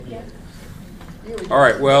All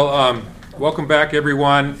right, well, welcome back,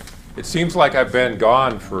 everyone. It seems like I've been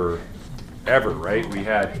gone forever, right? We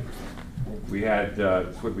had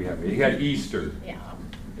what did we have? We had Easter,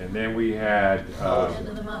 and then we had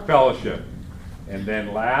fellowship, and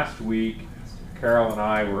then last week, Carol and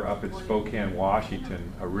I were up at Spokane,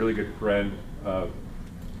 Washington. A really good friend of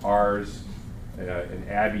ours, and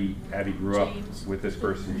Abby grew up with this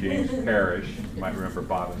person, James Parrish. You might remember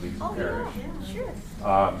Bob and Lisa Parrish. Sure.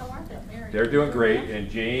 They're doing great, and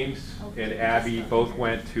James and Abby both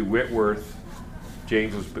went to Whitworth.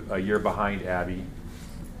 James was a year behind Abby,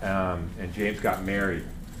 and James got married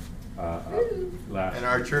last. And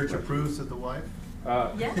our church approves of the wife?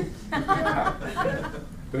 Yeah.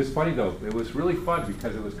 It was funny though. It was really fun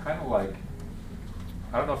because it was kind of like,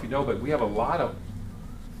 I don't know if you know, but we have a lot of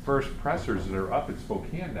first pressers that are up at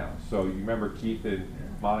Spokane now. So you remember Keith and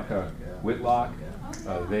Monica Whitlock?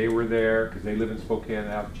 They were there because they live in Spokane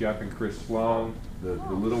now. Jeff and Chris Sloan, the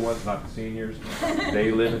little ones, not the seniors,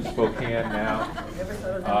 they live in Spokane now.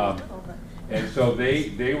 And so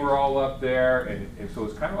they were all up there, and so it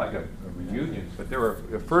was kind of like a reunion. But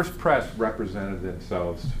the first press represented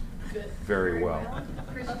themselves very well.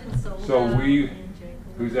 Christian Soldau. So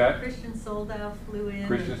who's that? Christian Soldau flew in.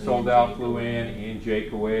 Christian Soldau flew in. Ian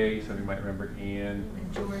Jakeway. Some of you might remember Ian.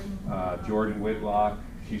 And Jordan. Jordan Whitlock.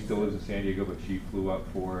 She still lives in San Diego, but she flew up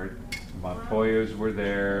for it. The Montoyas were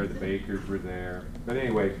there. The Bakers were there. But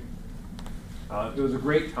anyway, it was a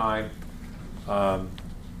great time.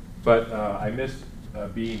 But I missed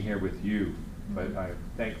being here with you. But I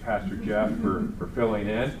thank Pastor Jeff for filling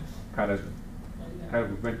in.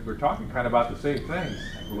 We're talking kind of about the same things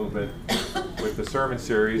a little bit with the sermon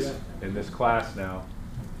series in this class now.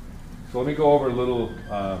 So let me go over a little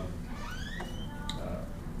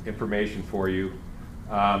information for you.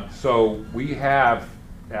 So we have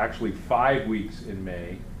actually 5 weeks in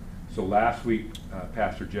May. So last week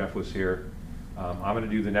Pastor Jeff was here. I'm going to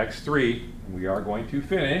do the next 3. And we are going to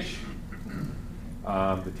finish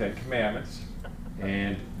the 10 Commandments.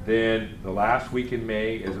 And then the last week in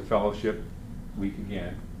May is a fellowship week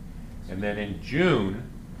again, and then in June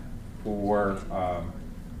we'll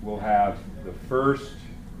have the first.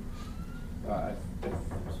 I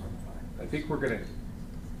think we're gonna.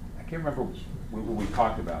 I can't remember what we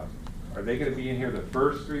talked about. Are they going to be in here the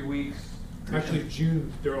first 3 weeks? Actually,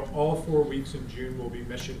 June. There are all 4 weeks in June will be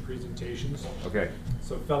mission presentations. Okay.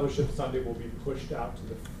 So Fellowship Sunday will be pushed out to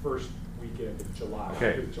the first weekend of July.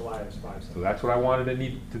 Okay. July is 5 Sundays. So that's what I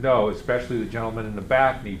wanted to know, especially the gentleman in the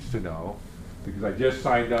back needs to know. Because I just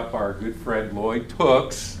signed up our good friend Lloyd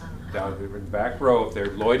Tooks down in the back row up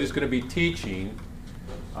there. Lloyd is going to be teaching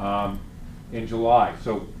in July.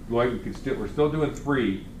 So Lloyd, we're still doing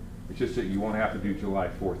 3. It's just that you won't have to do July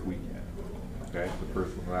 4th weekend. Okay, the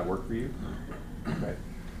first one. Will that work for you? Okay.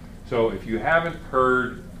 So if you haven't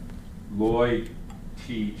heard Lloyd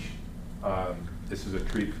teach, this is a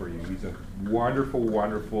treat for you. He's a wonderful,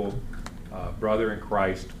 wonderful brother in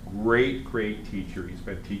Christ. Great teacher. He's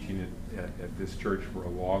been teaching at this church for a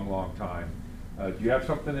long time. Do you have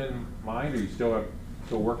something in mind? Are you still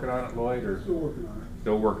working on it, Lloyd? Or Still working on it.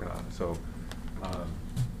 Still working on it. So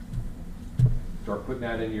start putting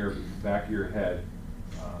that in your back of your head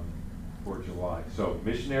for July. So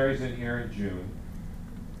missionaries in here in June.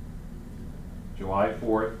 July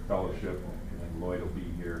 4th, fellowship, and then Lloyd will be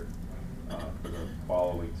here for the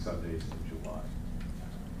following Sundays in July.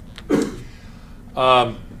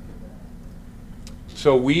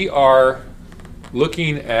 So we are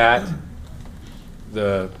looking at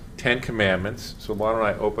the 10 Commandments. So why don't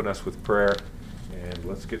I open us with prayer and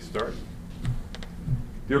let's get started.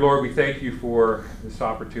 Dear Lord, we thank you for this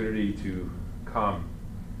opportunity to come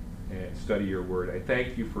and study your word. I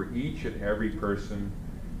thank you for each and every person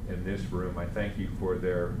in this room. I thank you for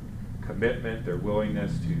their commitment, their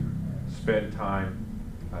willingness to spend time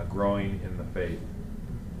growing in the faith.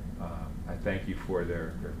 I thank you for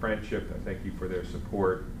their friendship. I thank you for their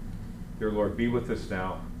support. Dear Lord, be with us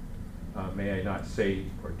now. May I not say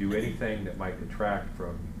or do anything that might detract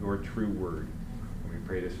from your true word. And we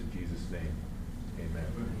pray this in Jesus' name. Amen.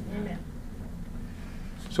 Amen.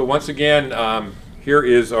 So once again, here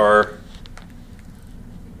is our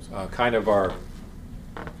kind of our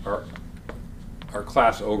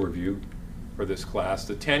class overview for this class.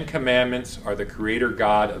 The 10 Commandments are the Creator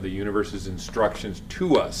God of the universe's instructions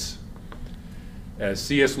to us. As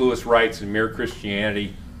C.S. Lewis writes in Mere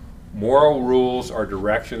Christianity, moral rules are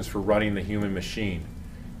directions for running the human machine.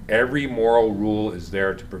 Every moral rule is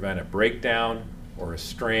there to prevent a breakdown or a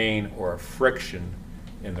strain or a friction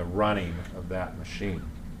in the running of that machine.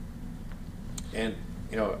 And,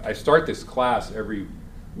 I start this class every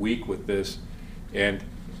week with this, and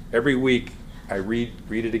every week I read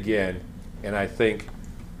it again, and I think,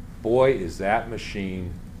 boy, is that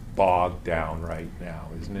machine bogged down right now,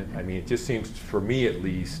 isn't it? I mean, it just seems, for me at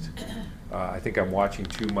least, I think I'm watching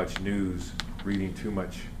too much news, reading too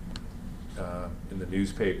much in the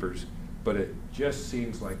newspapers, but it just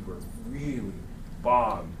seems like we're really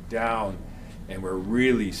bogged down and we're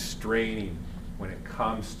really straining when it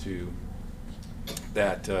comes to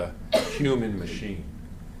that human machine.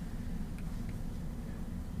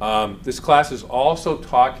 This class is also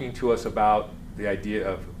talking to us about the idea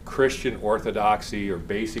of Christian orthodoxy or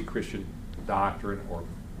basic Christian doctrine or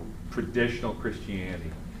traditional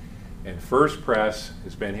Christianity. And First Pres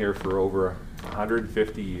has been here for over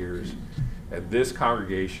 150 years, and this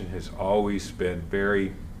congregation has always been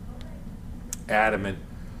very adamant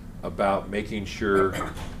about making sure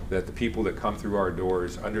that the people that come through our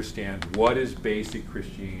doors understand what is basic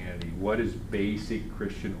Christianity, what is basic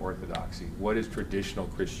Christian orthodoxy, what is traditional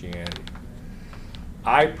Christianity.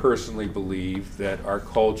 I personally believe that our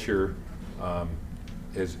culture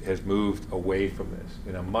has moved away from this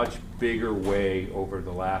in a much bigger way over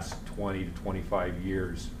the last 20 to 25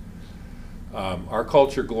 years. Our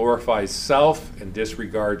culture glorifies self and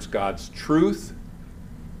disregards God's truth.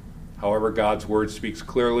 However, God's word speaks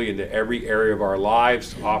clearly into every area of our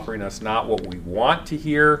lives, offering us not what we want to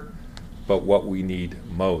hear, but what we need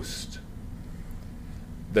most.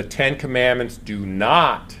 The Ten Commandments do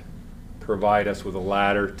not provide us with a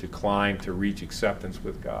ladder to climb to reach acceptance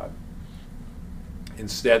with God.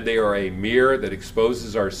 Instead, they are a mirror that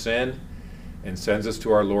exposes our sin and sends us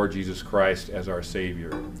to our Lord Jesus Christ as our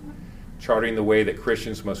Savior, charting the way that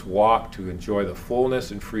Christians must walk to enjoy the fullness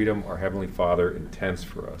and freedom our Heavenly Father intends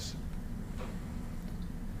for us.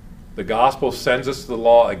 The gospel sends us to the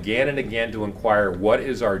law again and again to inquire what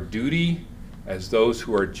is our duty as those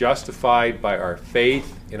who are justified by our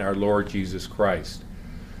faith in our Lord Jesus Christ.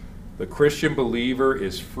 The Christian believer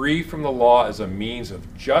is free from the law as a means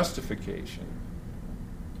of justification.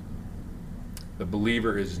 The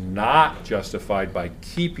believer is not justified by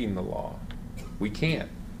keeping the law. We can't.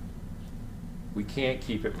 We can't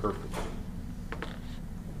keep it perfectly.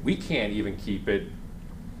 We can't even keep it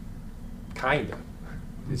kind of.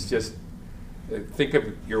 It's just, think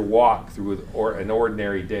of your walk through an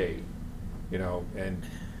ordinary day, and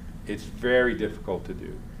it's very difficult to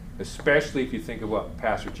do, especially if you think of what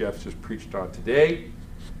Pastor Jeff just preached on today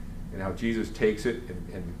and how Jesus takes it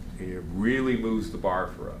and it really moves the bar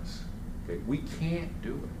for us. Okay? We can't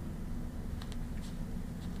do it.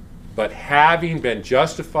 But having been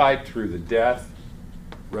justified through the death,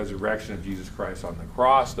 resurrection of Jesus Christ on the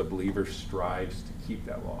cross, the believer strives to keep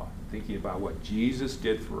that law. Thinking about what Jesus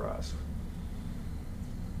did for us,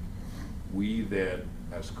 we then,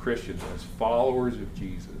 as Christians, as followers of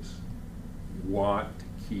Jesus, want to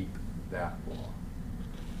keep that law.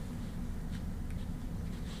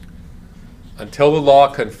 Until the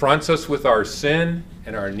law confronts us with our sin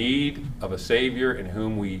and our need of a Savior in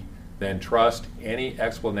whom we then trust, any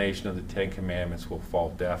explanation of the Ten Commandments will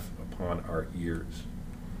fall deaf upon our ears.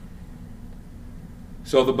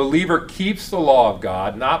 So the believer keeps the law of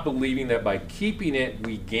God, not believing that by keeping it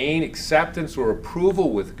we gain acceptance or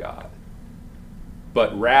approval with God,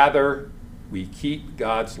 but rather we keep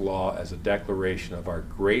God's law as a declaration of our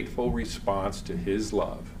grateful response to His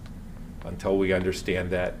love. Until we understand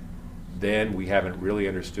that, then we haven't really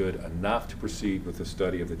understood enough to proceed with the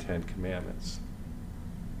study of the Ten Commandments.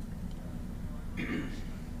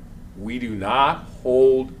 We do not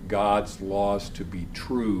hold God's laws to be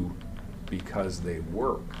true because they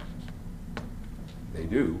work. They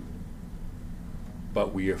do.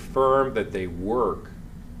 But we affirm that they work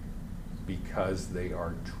because they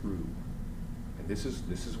are true. And this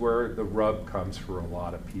is where the rub comes for a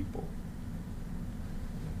lot of people.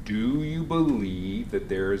 Do you believe that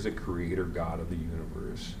there is a creator God of the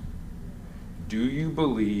universe? Do you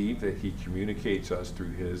believe that He communicates us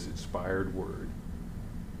through His inspired word?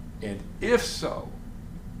 And if so,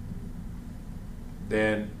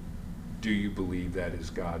 then do you believe that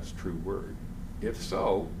is God's true word? If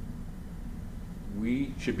so,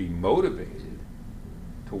 we should be motivated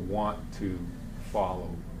to want to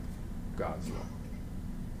follow God's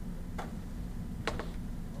law.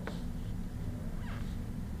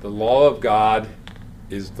 The law of God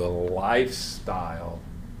is the lifestyle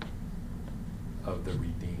of the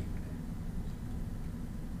redeemed.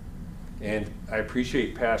 And I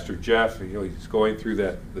appreciate Pastor Jeff. He's going through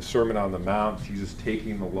the Sermon on the Mount. Jesus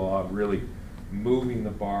taking the law and really moving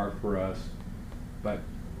the bar for us. But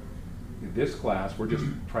in this class, we're just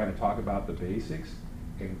trying to talk about the basics,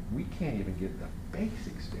 and we can't even get the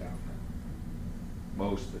basics down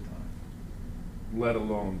most of the time, let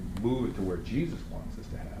alone move it to where Jesus wants us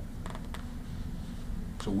to have it.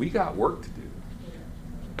 So we got work to do.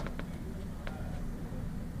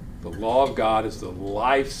 The law of God is the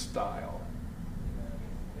lifestyle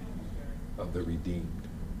of the redeemed.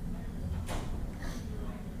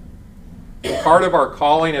 Part of our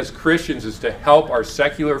calling as Christians is to help our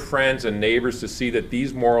secular friends and neighbors to see that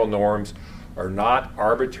these moral norms are not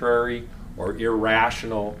arbitrary or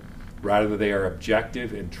irrational, rather they are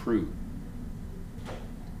objective and true.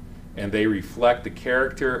 And they reflect the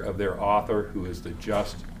character of their author, who is the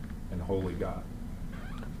just and holy God.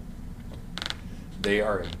 They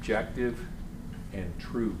are objective and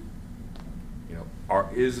true. You know,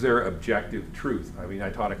 is there objective truth? I mean, I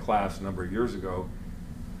taught a class a number of years ago.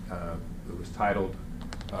 It was titled,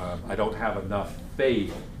 I Don't Have Enough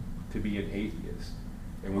Faith to Be an Atheist.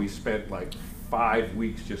 And we spent like 5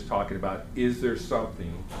 weeks just talking about, is there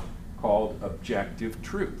something called objective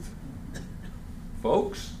truth?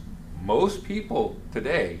 Folks, most people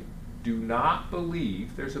today do not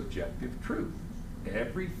believe there's objective truth.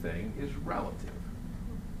 Everything is relative.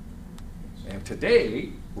 And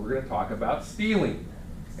today, we're going to talk about stealing.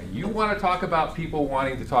 And you want to talk about people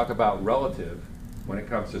wanting to talk about relative. When it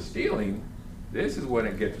comes to stealing, this is when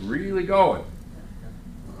it gets really going.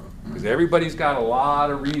 Because everybody's got a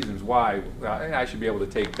lot of reasons why I should be able to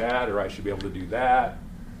take that, or I should be able to do that.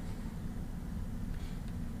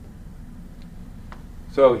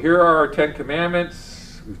 So here are our 10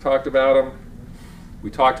 Commandments. We've talked about them.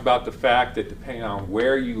 We talked about the fact that depending on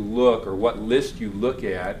where you look or what list you look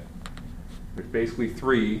at, there's basically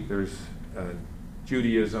 3. There's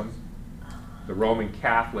Judaism, the Roman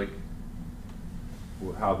Catholic,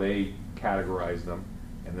 how they categorize them,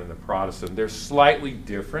 and then the Protestant. They're slightly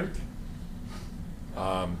different.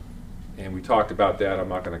 And we talked about that. I'm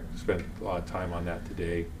not going to spend a lot of time on that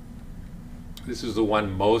today. This is the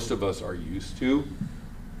one most of us are used to.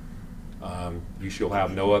 You shall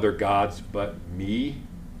have no other gods but me.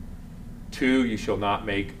 2, you shall not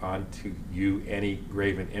make unto you any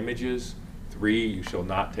graven images. 3, you shall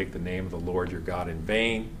not take the name of the Lord your God in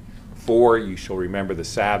vain. 4, you shall remember the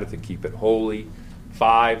Sabbath and keep it holy.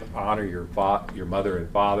 5, honor your mother and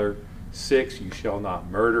father. 6, you shall not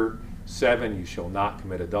murder. 7, you shall not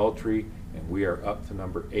commit adultery. And we are up to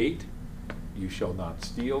number 8, you shall not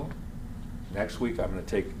steal. Next week I'm going to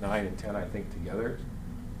take 9 and 10, I think, together.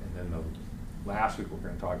 And then the last week we're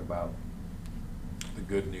going to talk about the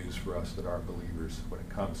good news for us that are believers when it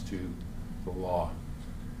comes to the law.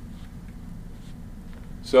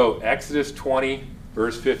 So Exodus 20,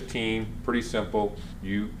 verse 15, pretty simple.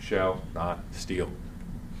 You shall not steal.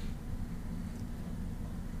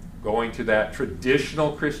 Going to that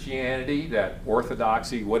traditional Christianity, that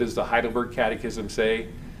orthodoxy, what does the Heidelberg Catechism say?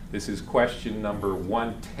 This is question number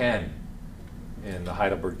 110 in the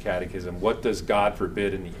Heidelberg Catechism. What does God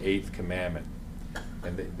forbid in the 8th commandment?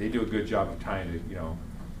 And they do a good job of trying to,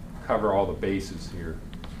 cover all the bases here.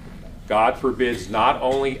 God forbids not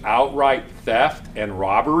only outright theft and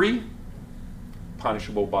robbery,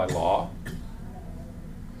 punishable by law,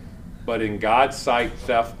 but in God's sight,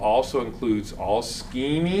 theft also includes all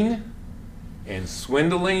scheming and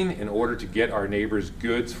swindling in order to get our neighbor's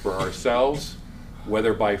goods for ourselves,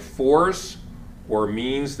 whether by force or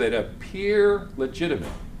means that appear legitimate,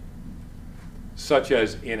 such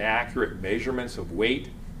as inaccurate measurements of weight,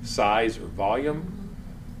 size, or volume,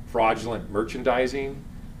 fraudulent merchandising,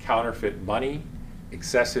 counterfeit money,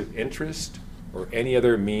 excessive interest, or any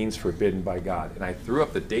other means forbidden by God. And I threw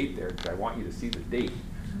up the date there because I want you to see the date.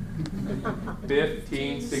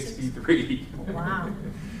 1563. Wow.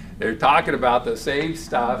 They're talking about the same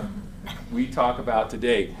stuff we talk about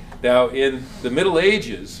today. Now, in the Middle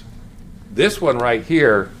Ages, this one right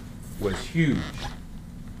here was huge.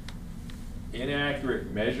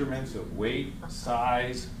 Inaccurate measurements of weight,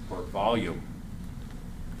 size, or volume.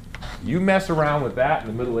 You mess around with that in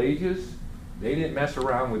the Middle Ages, they didn't mess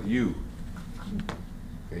around with you.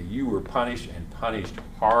 Okay, you were punished, and punished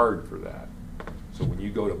hard for that. So when you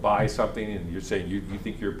go to buy something and you're saying you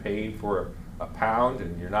think you're paying for a pound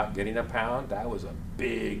and you're not getting a pound, that was a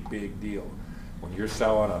big, big deal. When you're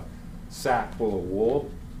selling a sack full of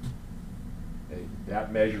wool,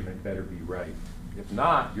 that measurement better be right. If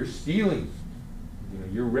not, you're stealing.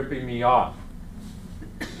 You're ripping me off.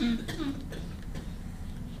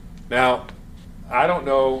 Now, I don't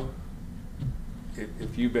know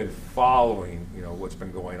if you've been following, what's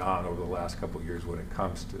been going on over the last couple of years when it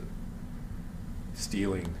comes to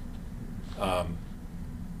stealing,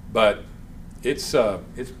 but it's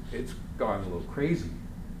gone a little crazy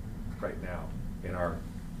right now in our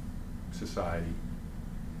society.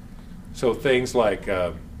 So things like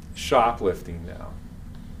shoplifting now.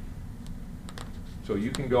 So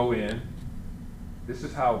you can go in. This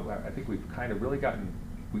is how I think we've kind of really gotten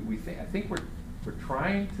I think we're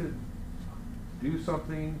trying to do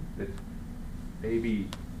something that maybe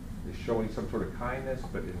is showing some sort of kindness,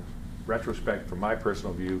 but in retrospect, from my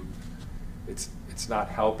personal view, it's not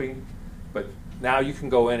helping. But now you can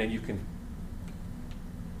go in and you can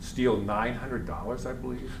steal $900, I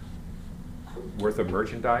believe, worth of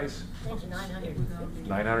merchandise. That's 950.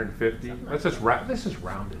 950. Let's just this is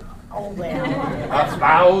rounded up. Oh, well.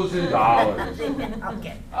 $1,000.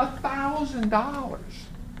 Okay. $1,000.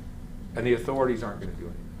 And the authorities aren't going to do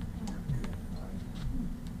anything.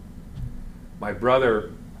 My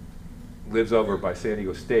brother lives over by San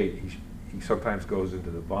Diego State. He sometimes goes into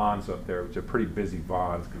the bonds up there, which are pretty busy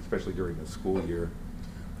bonds, especially during the school year.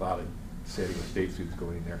 A lot of San Diego State students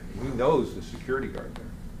going in there. And he knows the security guard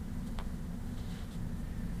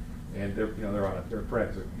there. And they're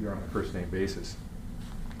friends. You're on a first name basis.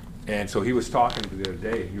 And so he was talking to me the other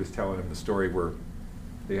day, and he was telling him the story where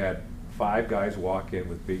they had 5 guys walk in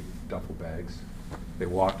with big duffel bags. They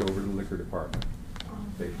walked over to the liquor department.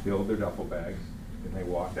 They filled their duffel bags, and they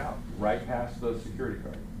walked out, right past the security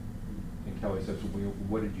guard. And Kelly says, well,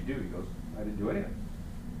 what did you do? He goes, I didn't do anything.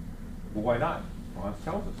 Well, why not? Ron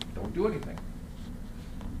tells us, don't do anything.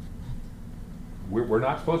 We're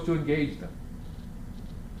not supposed to engage them.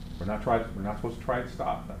 We're not supposed to try and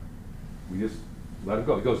stop them. We just let them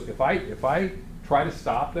go. He goes, if I try to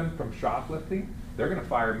stop them from shoplifting, they're going to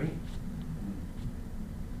fire me.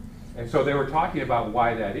 And so they were talking about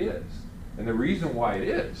why that is. And the reason why it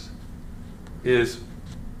is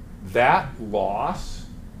that loss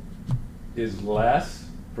is less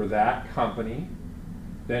for that company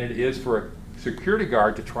than it is for a security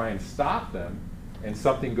guard to try and stop them, and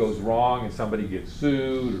something goes wrong and somebody gets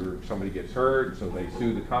sued or somebody gets hurt, so they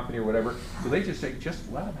sue the company or whatever. So they just say,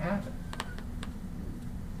 just let them happen.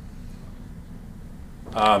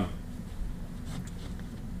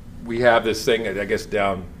 We have this thing, I guess,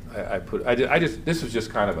 down. This was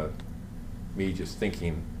just kind of me just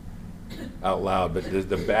thinking out loud. But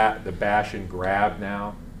the bash and grab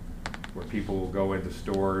now, where people will go into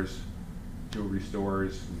stores, jewelry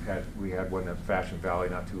stores. We had one at Fashion Valley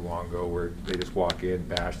not too long ago where they just walk in,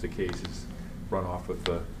 bash the cases, run off with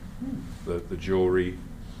the jewelry.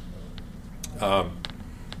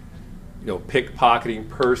 Pickpocketing,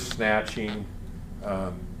 purse snatching.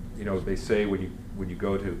 They say when you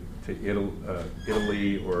go to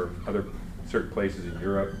Italy or other certain places in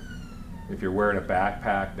Europe, if you're wearing a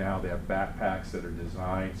backpack now, they have backpacks that are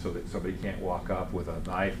designed so that somebody can't walk up with a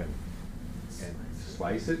knife and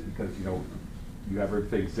slice it, because you have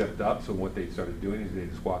everything zipped up. So what they started doing is they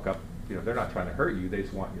just walk up. They're not trying to hurt you. They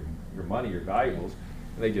just want your money, your valuables,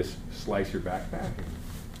 and they just slice your backpack and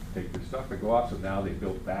take your stuff and go off. So now they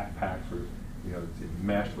built backpacks where it's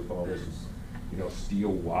meshed with all this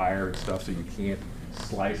steel wire and stuff, so you can't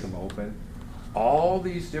slice them open. All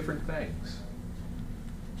these different things,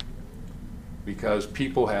 because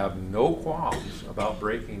people have no qualms about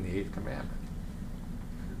breaking the 8th commandment.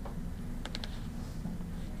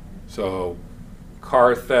 So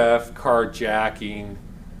car theft, carjacking,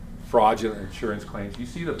 fraudulent insurance claims. You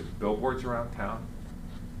see the billboards around town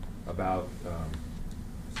about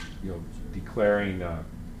declaring that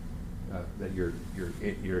you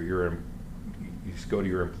just go to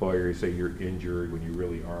your employer, you say you're injured when you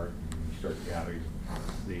really aren't, and you start gathering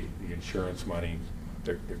the insurance money.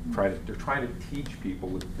 They're trying to teach people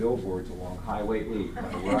with billboards along Highway 8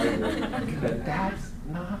 that that's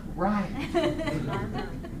not right.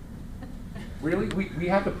 Really? We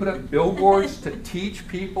have to put up billboards to teach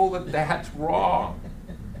people that that's wrong.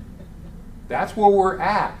 That's where we're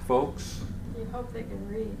at, folks. You hope they can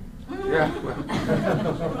read. Yeah.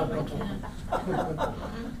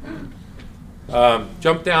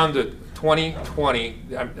 Jump down to 2020.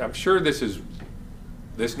 I'm sure this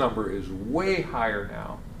number is way higher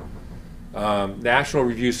now. National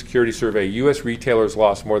Review Security Survey: U.S. retailers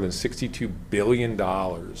lost more than $62 billion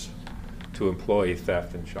to employee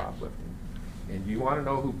theft and shoplifting. And you want to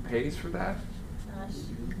know who pays for that? Us.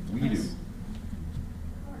 We do.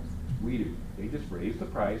 We do. They just raise the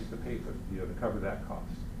price to pay for, to cover that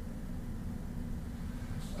cost.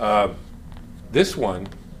 This one,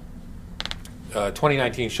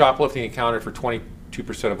 2019, shoplifting accounted for 22%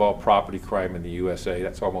 of all property crime in the USA.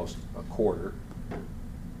 That's almost a quarter.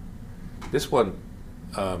 This one,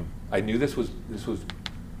 I knew this was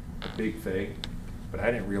a big thing, but I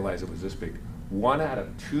didn't realize it was this big. 1 out of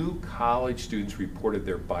 2 college students reported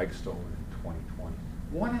their bike stolen in 2020.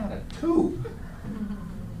 1 out of 2.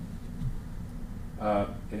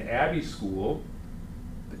 In Abbey School,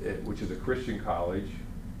 which is a Christian college,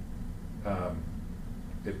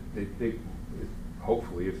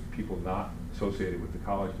 hopefully it's people not associated with the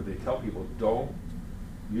college, but they tell people don't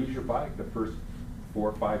use your bike the first 4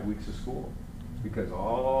 or 5 weeks of school, because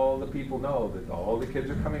all the people know that all the kids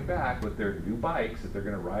are coming back with their new bikes that they're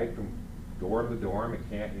going to ride from dorm to dorm and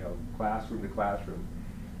can't, classroom to classroom,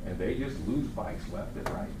 and they just lose bikes left and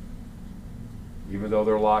right, even though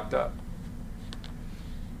they're locked up.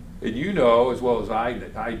 And you know as well as I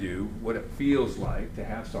do what it feels like to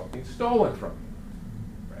have something stolen from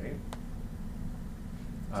you,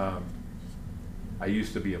 right? I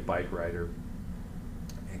used to be a bike rider,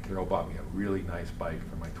 and Carol bought me a really nice bike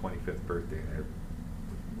for my 25th birthday, and I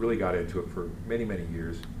really got into it for many, many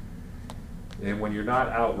years. And when you're not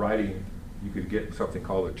out riding, you could get something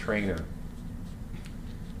called a trainer,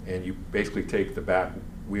 and you basically take the back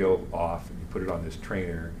wheel off and you put it on this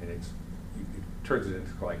trainer, and it turns it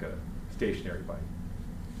into like a stationary bike.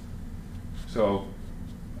 So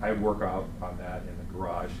I work out on that in the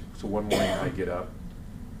garage. So one morning I get up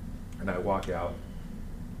and I walk out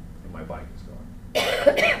and my bike is gone.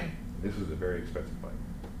 This was a very expensive bike.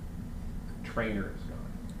 The trainer is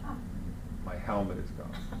gone. My helmet is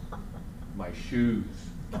gone. My shoes,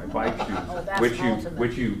 my bike shoes, Oh, that's which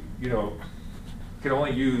you ultimate. can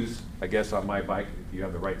only use, I guess, on my bike if you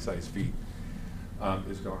have the right size feet,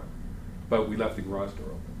 is gone. But we left the garage door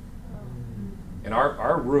open. And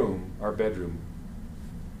our bedroom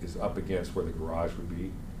is up against where the garage would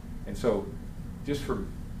be. And so just for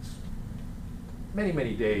many,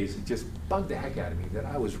 many days, it just bugged the heck out of me that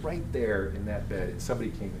I was right there in that bed and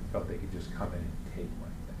somebody came and felt they could just come in and take my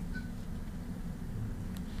things.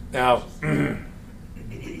 Now,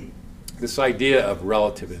 this idea of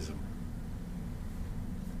relativism.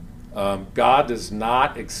 God does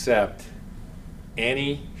not accept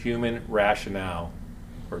any human rationale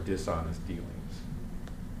for dishonest dealings.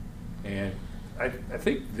 And I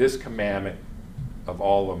think this commandment of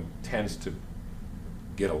all of them tends to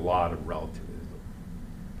get a lot of relativism.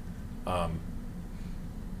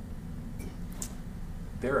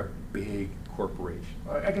 They're a big corporation.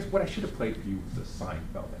 I guess what I should have played for you was the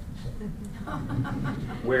Seinfeld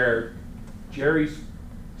episode, where Jerry's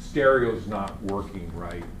stereo's not working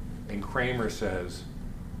right, and Kramer says,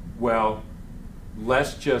 well,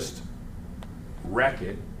 let's just wreck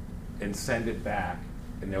it and send it back,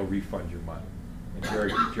 and they'll refund your money. And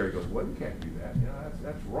Jerry goes, well, you can't do that.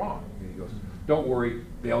 That's wrong. And he goes, don't worry,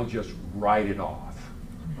 they'll just write it off.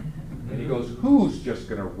 And he goes, who's just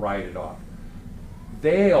going to write it off?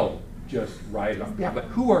 They'll just write it off. Yeah, but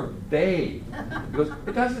who are they? He goes,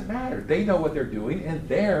 it doesn't matter. They know what they're doing, and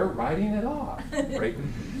they're writing it off. Right?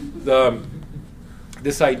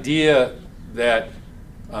 This idea that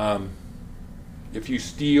if you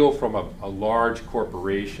steal from a large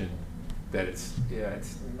corporation, that it's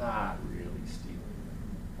not really stealing.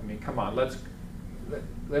 I mean, come on, let's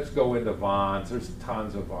go into Vons. There's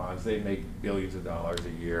tons of Vons. They make billions of dollars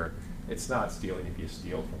a year. It's not stealing if you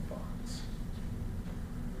steal from Vons.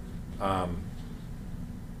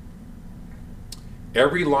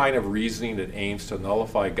 Every line of reasoning that aims to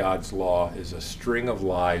nullify God's law is a string of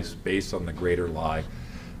lies based on the greater lie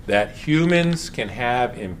that humans can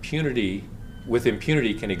have impunity,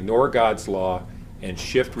 can ignore God's law and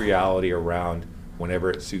shift reality around whenever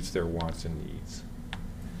it suits their wants and needs.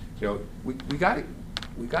 We got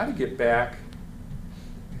to get back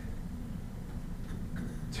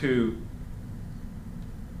to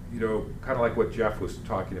kind of like what Jeff was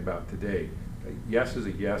talking about today. A yes is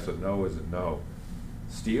a yes, a no is a no.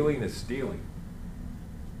 Stealing is stealing.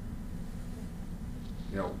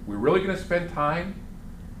 We're really going to spend time,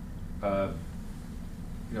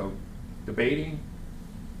 debating,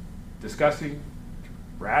 discussing,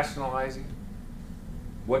 rationalizing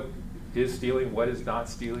what is stealing, what is not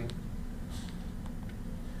stealing.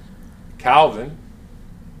 Calvin,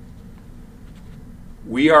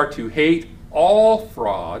 we are to hate all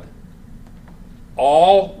fraud,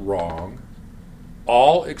 all wrong,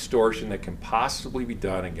 all extortion that can possibly be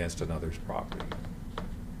done against another's property.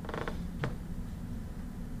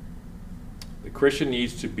 The Christian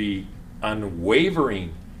needs to be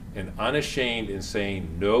unwavering and unashamed in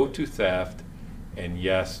saying no to theft and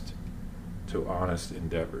yes to honest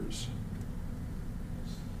endeavors.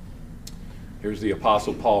 Here's the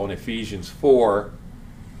Apostle Paul in Ephesians 4,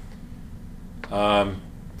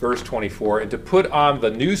 verse 24, and to put on the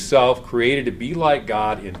new self created to be like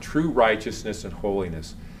God in true righteousness and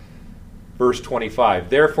holiness. Verse 25,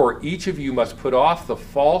 therefore each of you must put off the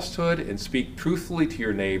falsehood and speak truthfully to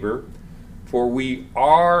your neighbor, for we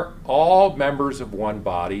are all members of one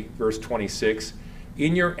body. Verse 26,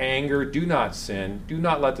 in your anger do not sin, do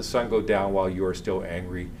not let the sun go down while you are still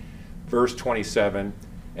angry. Verse 27,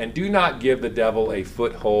 and do not give the devil a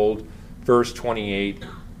foothold. Verse 28,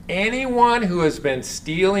 Anyone who has been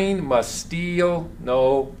stealing must steal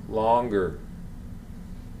no longer,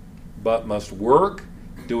 but must work,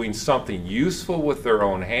 doing something useful with their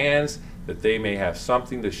own hands, that they may have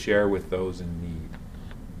something to share with those in need.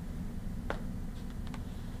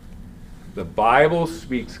 The Bible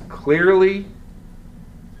speaks clearly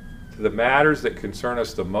to the matters that concern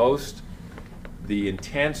us the most. The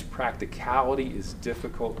intense practicality is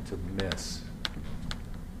difficult to miss.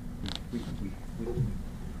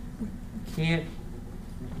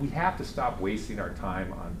 We have to stop wasting our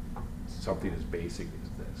time on something as basic as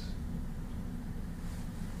this.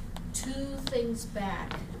 2 things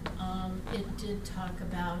back, it did talk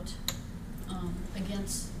about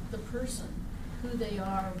against the person, who they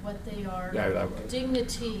are, what they are,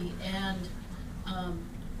 dignity, and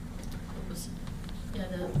what was the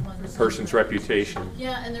one? The person's reputation.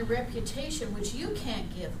 Yeah, and their reputation, which you can't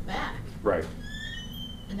give back. Right.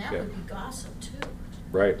 And that would be gossip too.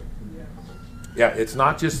 Right. Yeah, it's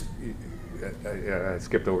not just. I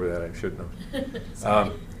skipped over that. I shouldn't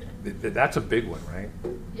have. That's a big one, right?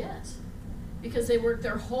 Yes, because they work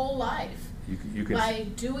their whole life You can by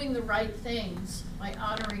doing the right things, by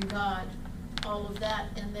honoring God, all of that,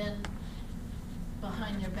 and then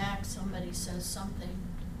behind their back somebody says something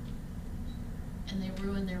and they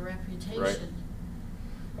ruin their reputation.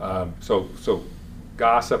 Right. So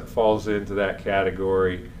gossip falls into that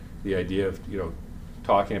category. The idea of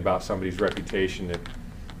talking about somebody's reputation that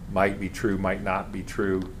might be true, might not be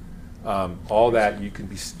true. All that you can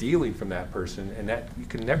be stealing from that person, and that you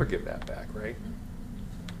can never give that back, right?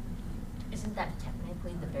 Isn't that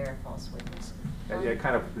technically the bearer of false witness? Yeah,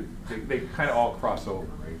 kind of. They kind of all cross over,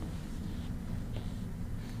 right?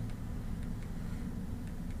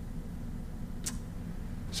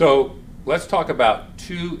 So let's talk about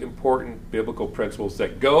 2 important biblical principles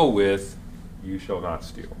that go with "you shall not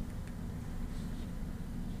steal."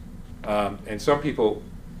 And some people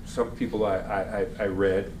I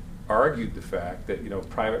read argued the fact that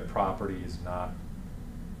private property is not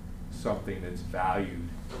something that's valued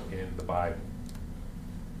in the Bible.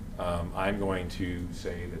 I'm going to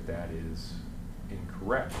say that is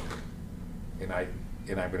incorrect, and I'm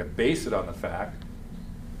going to base it on the fact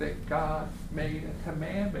that God made a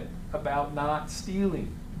commandment about not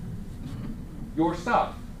stealing your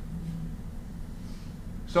stuff.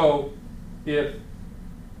 So if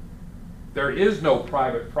there is no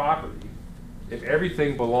private property, if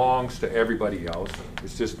everything belongs to everybody else,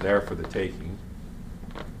 it's just there for the taking,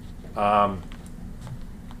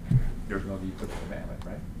 there's no need for the commandment,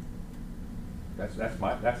 right?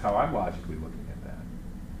 That's how I'm logically looking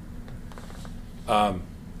at that.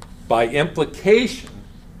 By implication,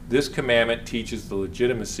 this commandment teaches the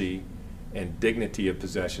legitimacy and dignity of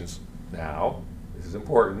possessions now, this is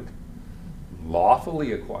important,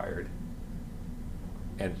 lawfully acquired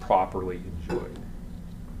and properly enjoyed.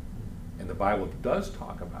 And the Bible does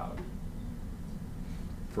talk about,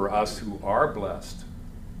 for us who are blessed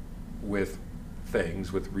with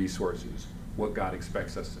things, with resources, what God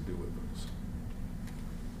expects us to do with those.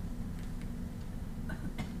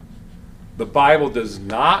 The Bible does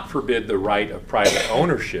not forbid the right of private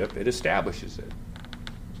ownership, it establishes it.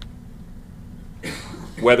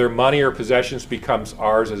 Whether money or possessions becomes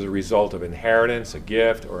ours as a result of inheritance, a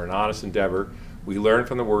gift, or an honest endeavor, we learn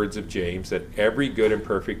from the words of James that every good and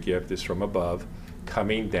perfect gift is from above,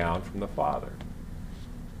 coming down from the Father.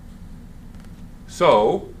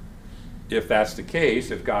 So, if that's the case,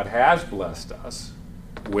 if God has blessed us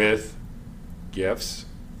with gifts,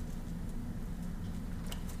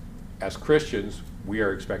 as Christians, we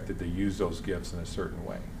are expected to use those gifts in a certain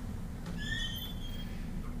way.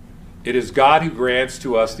 It is God who grants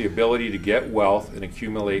to us the ability to get wealth and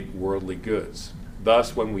accumulate worldly goods.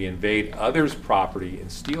 Thus, when we invade others' property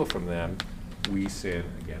and steal from them, we sin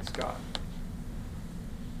against God.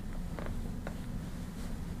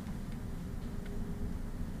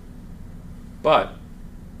 But,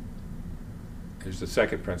 here's the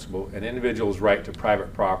second principle, an individual's right to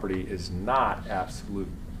private property is not absolute.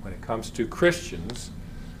 When it comes to Christians,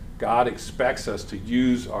 God expects us to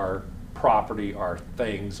use our property, our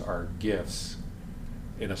things, our gifts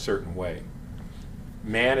in a certain way.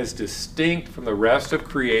 Man is distinct from the rest of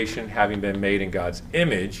creation, having been made in God's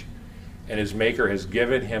image, and his Maker has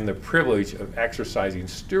given him the privilege of exercising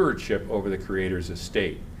stewardship over the Creator's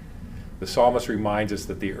estate. The psalmist reminds us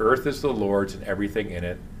that the earth is the Lord's and everything in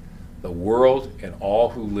it, the world and all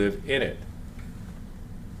who live in it.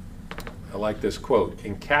 I like this quote.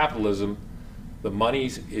 In capitalism, the money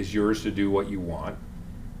is yours to do what you want.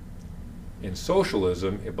 In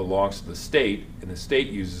socialism, it belongs to the state, and the state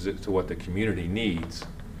uses it to what the community needs.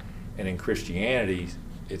 And in Christianity,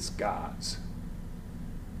 it's God's.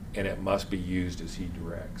 and it must be used as he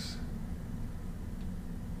directs.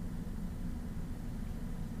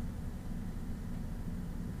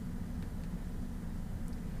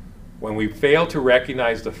 When we fail to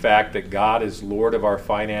recognize the fact that God is Lord of our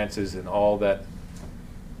finances and all that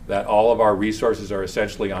all of our resources are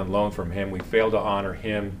essentially on loan from him, we fail to honor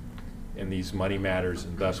him in these money matters,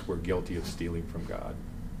 and thus we're guilty of stealing from God.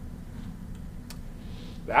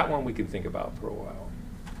 That one we can think about for a while.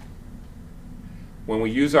 When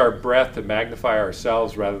we use our breath to magnify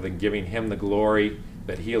ourselves rather than giving him the glory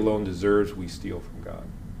that he alone deserves, we steal from God.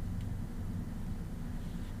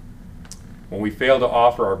 When we fail to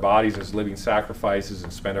offer our bodies as living sacrifices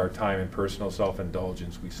and spend our time in personal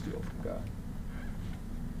self-indulgence, we steal from God.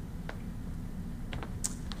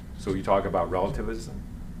 So you talk about relativism?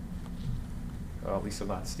 Well, at least I'm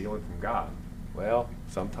not stealing from God. Well,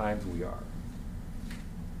 sometimes we are.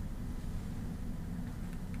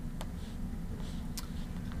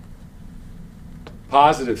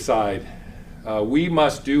 Positive side. We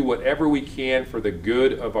must do whatever we can for the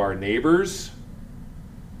good of our neighbors.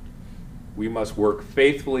 We must work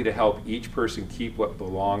faithfully to help each person keep what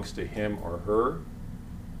belongs to him or her.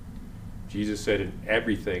 Jesus said, in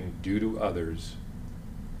everything, do to others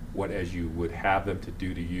what as you would have them to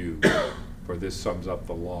do to you, for this sums up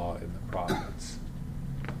the law and the prophets.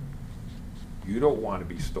 You don't want to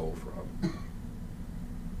be stole from,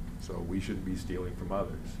 so we shouldn't be stealing from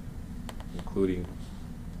others, including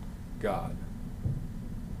God.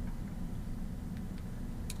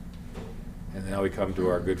 And now we come to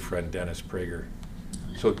our good friend Dennis Prager.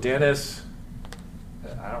 So Dennis,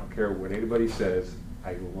 I don't care what anybody says,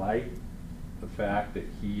 I like the fact that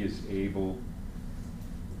he is able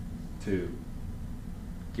to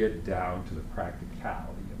get down to the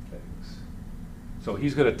practicality of things. So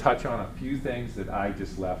he's going to touch on a few things that I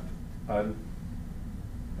just left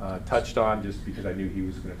touched on just because I knew he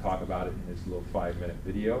was going to talk about it in his little 5-minute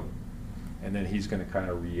video. And then he's going to kind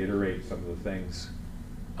of reiterate some of the things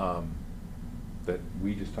that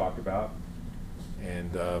we just talked about.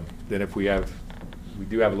 And then if we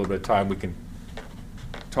do have a little bit of time, we can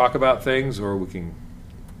talk about things, or we can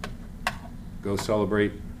go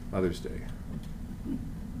celebrate Mother's Day.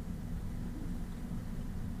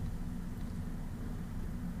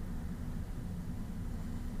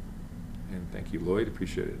 And thank you, Lloyd.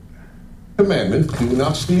 Appreciate it. Commandment, do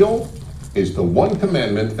not steal, is the one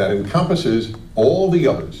commandment that encompasses all the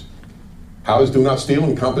others. How does do not steal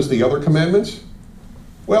encompass the other commandments?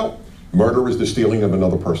 Well, murder is the stealing of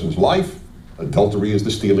another person's life. Adultery is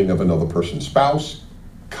the stealing of another person's spouse.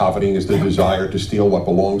 Coveting is the desire to steal what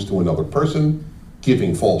belongs to another person.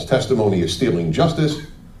 Giving false testimony is stealing justice,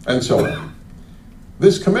 and so on.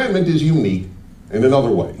 This commandment is unique in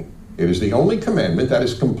another way. It is the only commandment that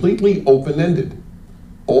is completely open-ended.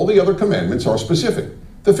 All the other commandments are specific.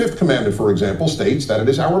 The 5th commandment, for example, states that it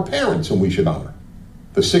is our parents whom we should honor.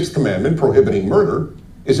 The 6th commandment, prohibiting murder,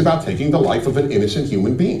 is about taking the life of an innocent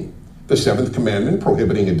human being. The 7th commandment,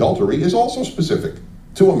 prohibiting adultery, is also specific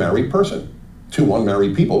to a married person. 2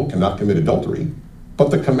 unmarried people cannot commit adultery. But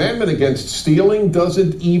the commandment against stealing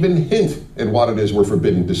doesn't even hint at what it is we're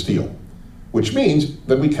forbidden to steal, which means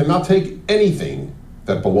that we cannot take anything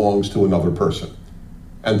that belongs to another person.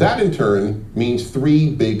 And that in turn means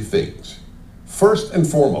 3 big things. First and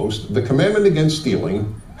foremost, the commandment against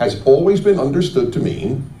stealing has always been understood to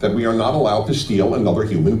mean that we are not allowed to steal another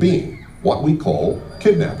human being, what we call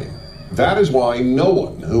kidnapping. That is why no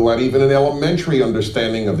one who had even an elementary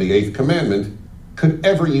understanding of the 8th commandment could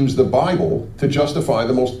ever use the Bible to justify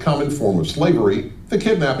the most common form of slavery, the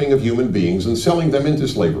kidnapping of human beings and selling them into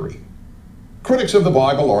slavery. Critics of the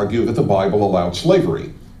Bible argue that the Bible allowed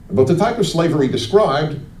slavery, but the type of slavery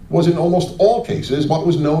described was in almost all cases what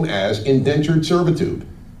was known as indentured servitude,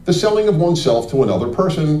 the selling of oneself to another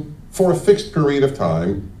person for a fixed period of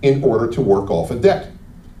time in order to work off a debt.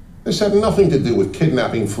 This had nothing to do with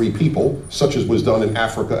kidnapping free people, such as was done in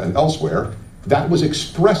Africa and elsewhere. That was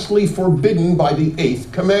expressly forbidden by the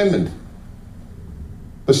 8th commandment.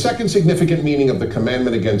 The second significant meaning of the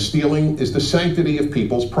commandment against stealing is the sanctity of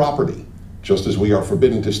people's property. Just as we are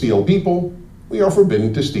forbidden to steal people, we are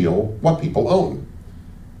forbidden to steal what people own.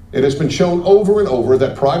 It has been shown over and over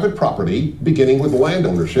that private property, beginning with land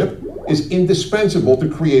ownership, is indispensable to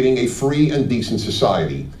creating a free and decent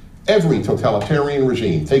society. Every totalitarian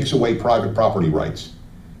regime takes away private property rights.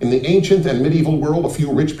 In the ancient and medieval world, a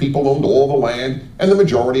few rich people owned all the land, and the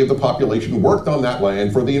majority of the population worked on that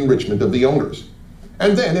land for the enrichment of the owners.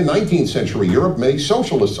 And then in 19th century Europe, many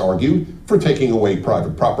socialists argued for taking away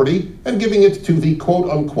private property and giving it to the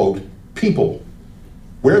quote-unquote people.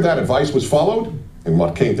 Where that advice was followed, in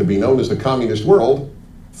what came to be known as the communist world,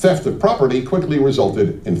 Theft of property quickly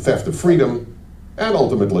resulted in theft of freedom and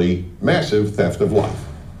ultimately massive theft of life.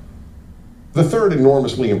 The third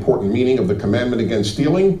enormously important meaning of the commandment against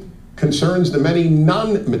stealing concerns the many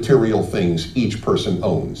non-material things each person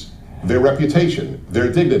owns: their reputation,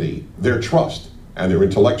 their dignity, their trust, and their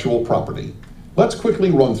intellectual property. Let's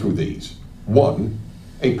quickly run through these. 1,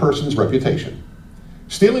 a person's reputation.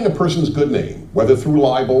 Stealing a person's good name, whether through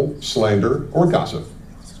libel, slander, or gossip,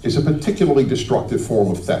 is a particularly destructive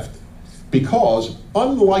form of theft because,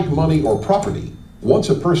 unlike money or property, once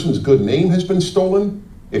a person's good name has been stolen,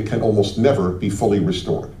 it can almost never be fully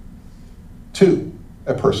restored. 2,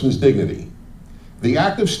 a person's dignity. The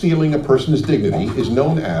act of stealing a person's dignity is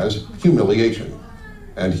known as humiliation,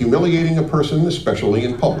 and humiliating a person, especially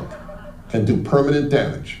in public, can do permanent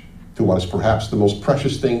damage to what is perhaps the most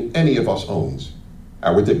precious thing any of us owns: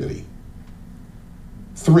 our dignity.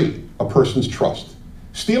 3, a person's trust.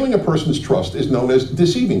 Stealing a person's trust is known as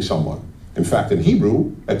deceiving someone. In fact, in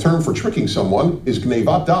Hebrew, a term for tricking someone is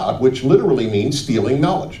gnevat da'at, which literally means stealing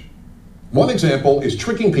knowledge. One example is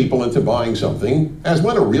tricking people into buying something, as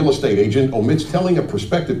when a real estate agent omits telling a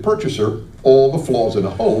prospective purchaser all the flaws in a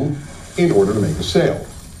home in order to make a sale.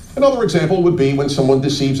 Another example would be when someone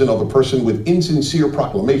deceives another person with insincere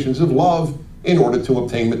proclamations of love in order to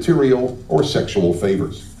obtain material or sexual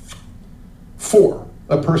favors. 4,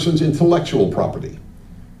 a person's intellectual property.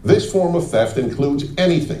 This form of theft includes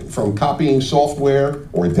anything from copying software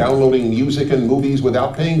or downloading music and movies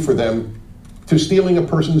without paying for them to stealing a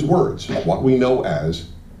person's words, what we know as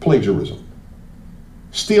plagiarism.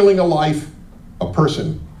 Stealing a life, a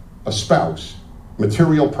person, a spouse,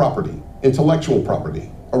 material property, intellectual property,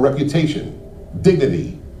 a reputation,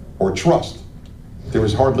 dignity, or trust. There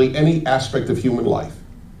is hardly any aspect of human life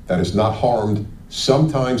that is not harmed,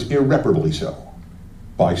 sometimes irreparably so,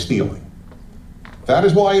 by stealing. That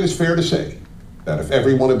is why it is fair to say that if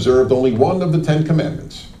everyone observed only one of the 10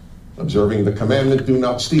 commandments, observing the commandment "do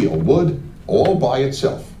not steal" would, all by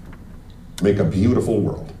itself, make a beautiful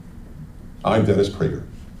world. I'm Dennis Prager.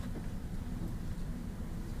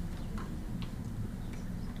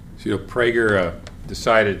 So, Prager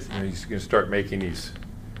decided he's going to start making these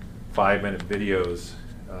 5-minute videos.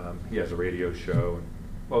 He has a radio show, and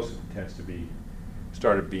most of it tends to be,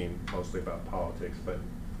 started being mostly about politics, but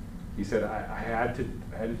he said, I had to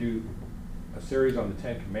do a series on the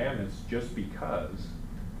 10 Commandments just because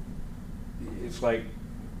it's like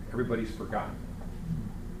everybody's forgotten.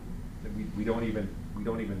 We don't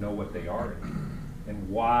even know what they are and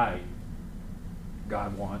why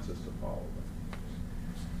God wants us to follow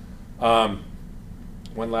them.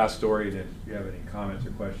 One last story, and if you have any comments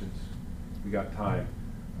or questions, we got time.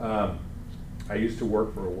 I used to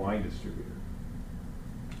work for a wine distributor,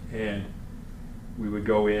 and we would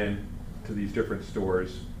go in to these different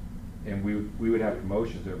stores, and we would have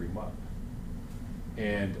promotions every month.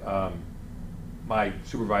 And my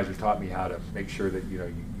supervisor taught me how to make sure that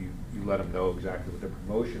you let them know exactly what their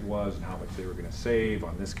promotion was and how much they were going to save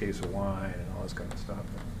on this case of wine and all this kind of stuff.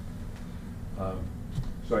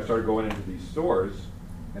 So I started going into these stores,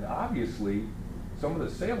 and obviously some of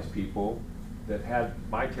the salespeople that had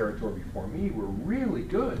my territory before me were really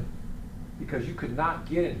good, because you could not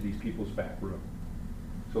get into these people's back room.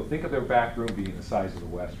 So think of their back room being the size of the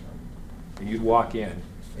West Room. And you'd walk in,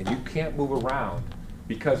 and you can't move around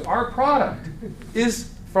because our product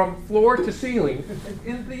is from floor to ceiling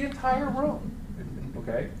in the entire room.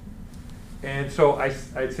 Okay? And so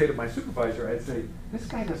I'd say to my supervisor, I'd say, this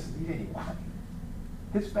guy doesn't need any wine.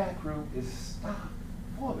 His back room is stocked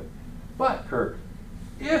full of it. But, Kirk,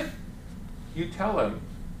 if you tell him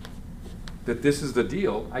that this is the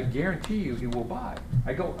deal, I guarantee you he will buy.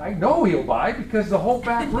 I go, I know he'll buy because the whole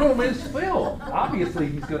back room is filled. Obviously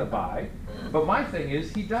he's going to buy. But my thing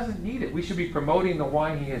is, he doesn't need it. We should be promoting the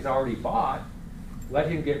wine he has already bought. Let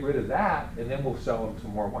him get rid of that, and then we'll sell him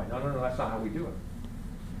some more wine. No, that's not how we do it.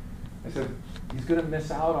 I said, he's going to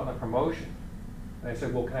miss out on the promotion. And I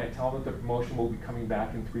said, well, can I tell him that the promotion will be coming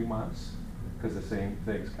back in 3 months? Because the same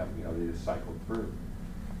things come, they just cycle through.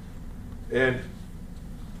 And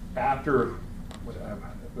after,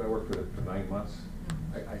 I worked for 9 months,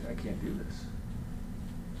 I can't do this.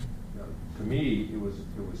 To me, it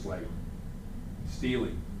was like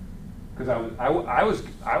stealing, because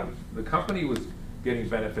the company was getting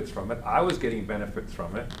benefits from it. I was getting benefits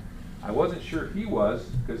from it. I wasn't sure he was,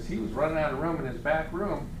 because he was running out of room in his back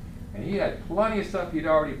room, and he had plenty of stuff he'd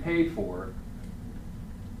already paid for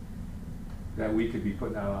that we could be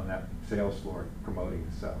putting out on that sales floor, promoting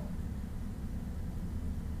to sell.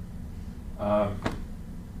 All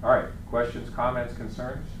right, questions, comments,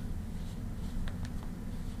 concerns?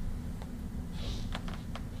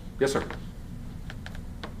 Yes, sir.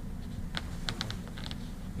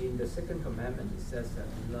 in the second commandment, it says that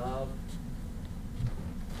love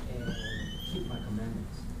and keep my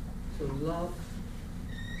commandments. So love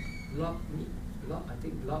me, I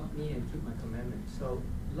think love me and keep my commandments. So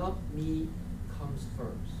love me comes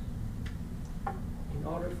first. In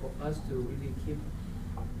order for us to really keep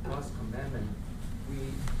God's commandment,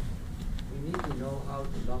 we need to know how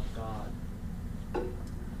to love God,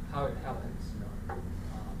 how it happens,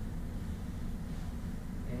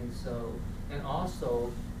 and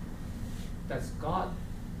also, does God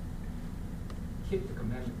keep the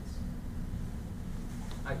commandments?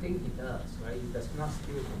 I think He does, right? He does not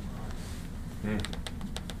steal from us.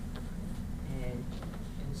 And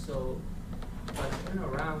so, but turn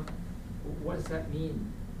around, what does that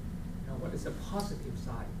mean? What is the positive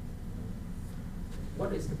side?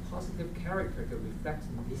 What is the positive character that reflects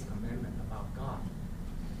in this commandment about God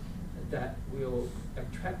that will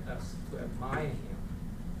attract us to admire Him,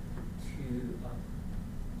 to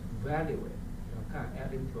value it, kind of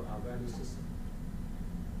add into our value system?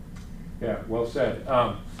 Yeah, well said.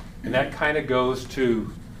 And that kind of goes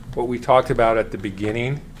to what we talked about at the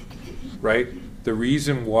beginning, right? The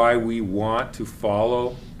reason why we want to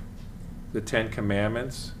follow the Ten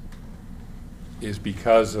Commandments is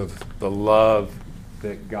because of the love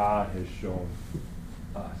that God has shown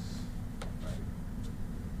us. Right?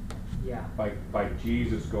 Yeah. By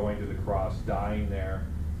Jesus going to the cross, dying there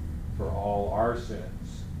for all our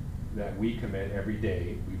sins that we commit every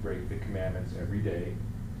day. We break the commandments every day.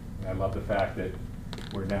 And I love the fact that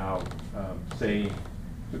we're now saying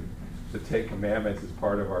the Ten Commandments as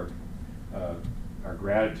part of our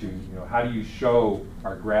gratitude. How do you show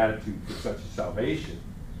our gratitude for such a salvation?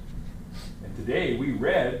 And today we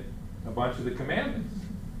read a bunch of the commandments,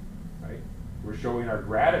 right? We're showing our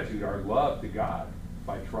gratitude, our love to God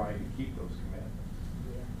by trying to keep those commandments.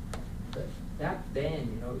 Yeah. But back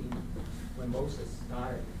then, when Moses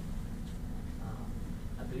started,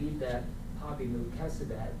 I believe that probably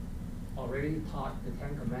Melchizedek already taught the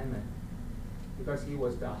Ten Commandments because he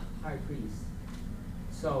was the high priest.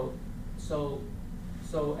 So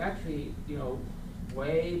actually,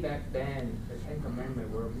 way back then, the Ten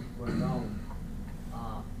Commandments were known.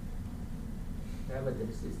 The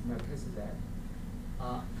evidence is Melchizedek.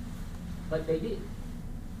 But they did.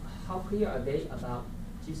 How clear are they about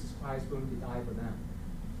Jesus Christ going to die for them?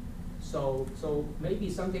 So maybe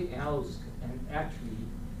something else can actually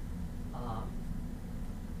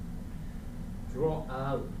draw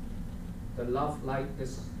out the love like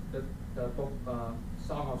this, the book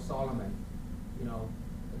Song of Solomon,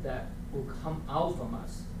 that will come out from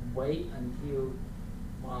us. Wait until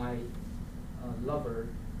my lover,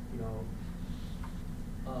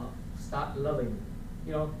 start loving.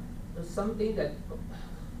 Something that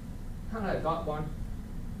kind of like God wants.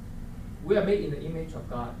 We are made in the image of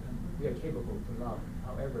God, and we are capable to love.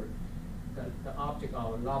 However, the object of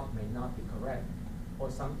our love may not be correct, or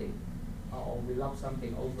something, or we love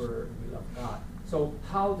something over we love God. So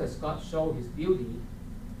how does God show His beauty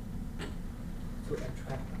to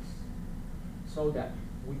attract us, so that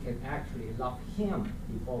we can actually love Him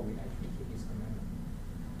before we actually keep His commandment?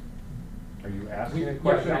 Are you asking a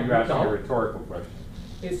question, or are you asking a rhetorical question?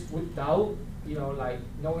 It's without,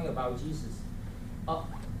 knowing about Jesus.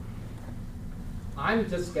 I'm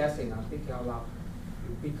just guessing, I'm thinking out loud,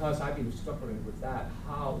 because I've been struggling with that.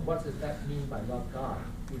 What does that mean by love God?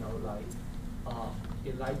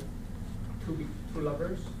 It's like two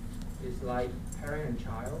lovers, it's like parent and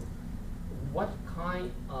child. What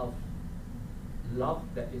kind of love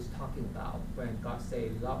that is talking about when God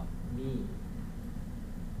say, love me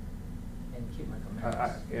and keep my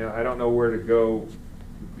commandments? I don't know where to go,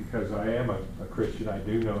 because I am a Christian. I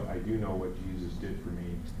do know what Jesus did for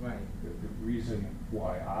me. Right. The reason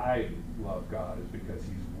why I love God is because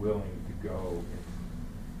He's willing to go and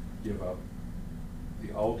give up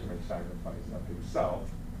the ultimate sacrifice of Himself.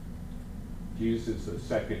 Jesus is the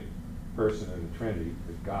second person in the Trinity,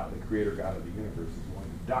 the Creator God of the universe, is going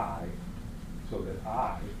to die so that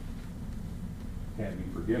I can be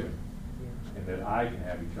forgiven, and that I can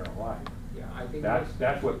have eternal life. Yeah, I think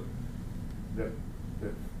that's what that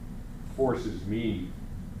forces me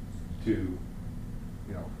to,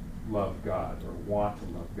 love God or want to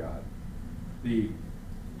love God.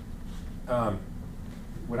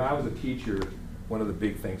 When I was a teacher, one of the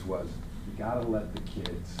big things was you got to let the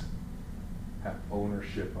kids have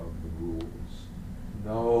ownership of the rules.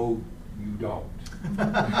 No, you don't.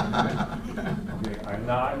 Okay, I'm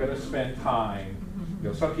not going to spend time.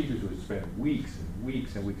 Some teachers would spend weeks and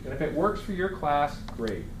weeks and weeks, and if it works for your class,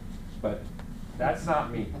 great. But that's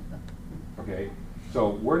not me. Okay, so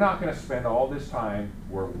we're not going to spend all this time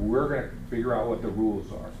where we're going to figure out what the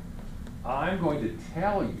rules are. I'm going to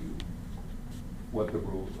tell you what the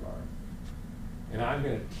rules are. And I'm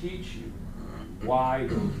going to teach you why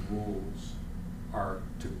those rules are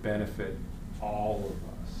to benefit all of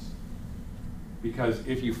us. Because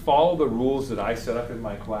if you follow the rules that I set up in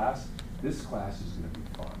my class, this class is going to be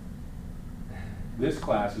fun. This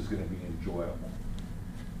class is going to be enjoyable.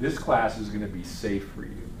 This class is going to be safe for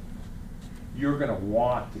you. You're going to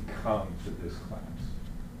want to come to this class.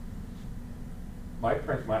 When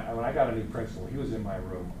I got a new principal, he was in my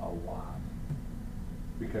room a lot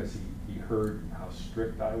because he heard how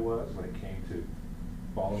strict I was when it came to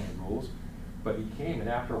following the rules. But he came, and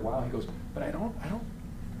after a while, he goes, "But I don't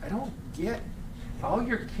get. All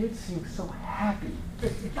your kids seem so happy,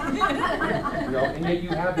 and yet you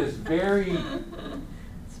have this very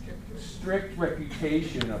strict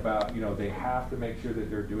reputation about, they have to make sure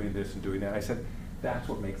that they're doing this and doing that." I said, "That's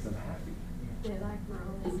what makes them happy. They like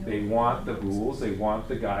rules. They want the rules, they want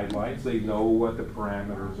the guidelines, they know what the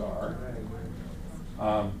parameters are."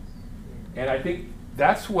 And I think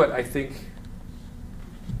that's what I think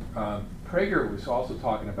Prager was also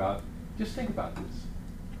talking about. Just think about this.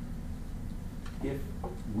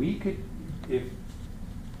 If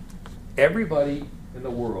everybody in the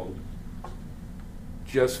world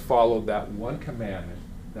just followed that one commandment,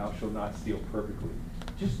 "Thou shalt not steal," perfectly,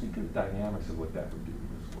 just think of the dynamics of what that would do to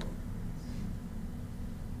this world.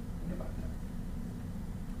 Think about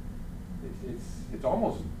that. It's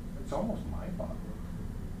almost mind-boggling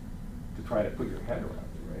to try to put your head around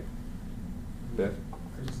it, right? Beth?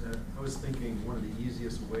 I was thinking one of the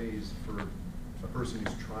easiest ways for a person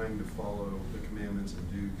who's trying to follow the commandments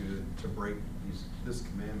and do good to break this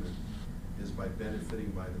commandment is by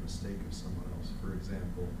benefiting by the mistake of someone else. For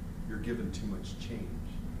example, you're given too much change,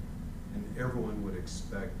 and everyone would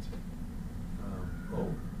expect,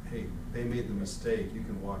 "Oh, hey, they made the mistake, you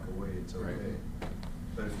can walk away, it's okay." Right.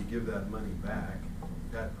 But if you give that money back,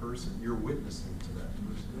 that person, you're witnessing to that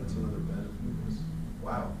person. That's another benefit. Is,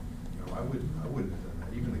 wow, I wouldn't have done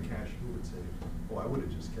that. Even the cashier would say, "Oh, I would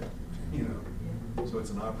have just kept it." So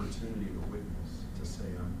it's an opportunity to witness, to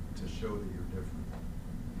say, to show that you're different.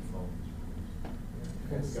 You follow these rules.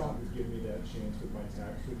 And God has given me that chance with my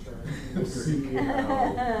tax return to see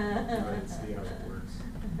how it works.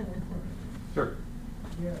 Sure.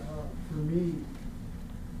 Yeah, for me,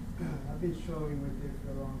 I've been struggling with it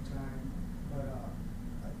for a long time, but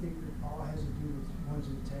I think it all has to do with one's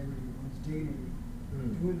integrity, one's dignity,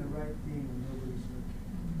 doing the right thing when nobody's looking.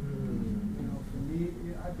 For me,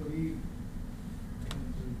 I believe, I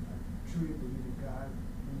truly believe in God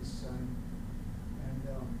and His Son, and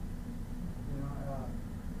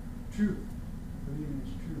truth. I believe in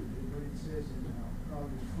His truth. What it says in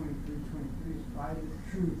Proverbs 23:23 is, "Buy the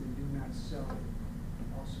truth and do not sell it."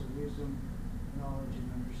 Also wisdom, knowledge, and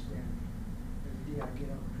understanding. Every day I get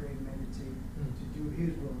up, pray, meditate to do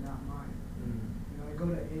His will, not mine. I go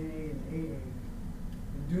to AA and AA,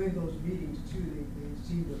 and during those meetings too, they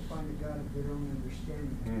seem to find a God of their own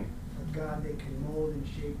understanding, a God they can mold and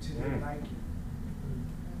shape to their liking.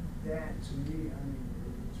 That to me,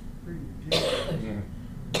 it's pretty ridiculous.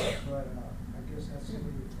 But I guess that's the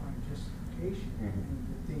way they find justification in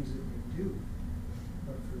the things that they do.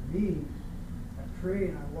 But for me, I pray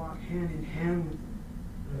and I walk hand in hand with Him.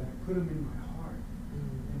 And I put Him in my heart and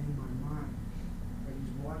in my mind. But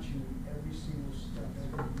He's watching me every single step,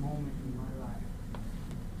 every moment in my life.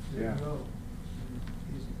 To Yeah. grow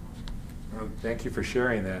in His mind. Well, thank you for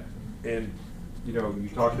sharing that. And you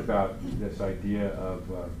talked about this idea of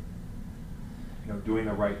doing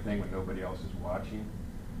the right thing when nobody else is watching.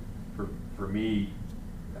 For me,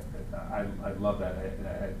 I love that.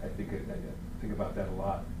 I think about that a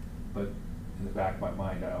lot. But in the back of my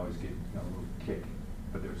mind, I always get a little kick.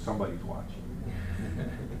 But there's somebody's watching.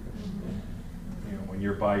 When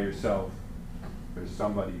you're by yourself, there's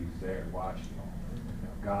somebody who's there watching all.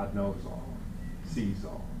 God knows all, sees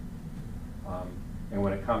all. And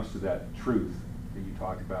when it comes to that truth that you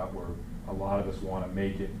talked about, where a lot of us want to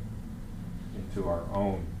make it into our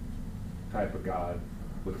own type of God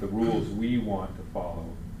with the rules we want to follow.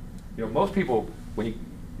 Most people, when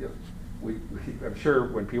I'm sure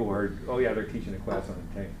when people heard, "Oh yeah, they're teaching a class on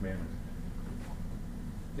the 10 Commandments,"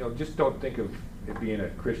 just don't think of it being a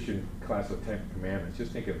Christian class of 10 Commandments.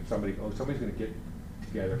 Just think of somebody's going to get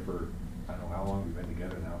together for, I don't know how long we've been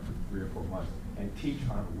together now, for 3 or 4 months, and teach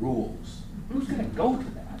on rules. Who's going to go to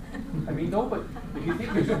that? Nobody. If you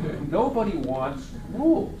think nobody wants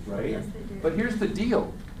rules, right? Yes, they do. But here's the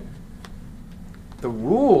deal. The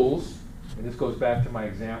rules, and this goes back to my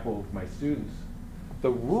example of my students,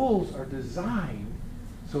 the rules are designed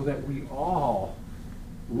so that we all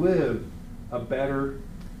live a better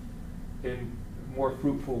and more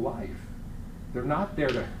fruitful life. they're not there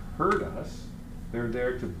to hurt us, they're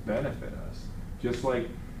there to benefit us. Just like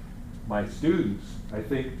my students, I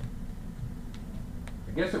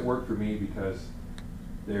guess it worked for me because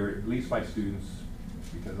they're, at least my students,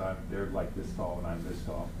 because they're like this tall and I'm this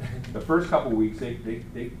tall. The first couple of weeks, they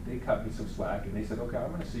cut me some slack and they said, okay,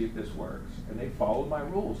 I'm gonna see if this works. And they followed my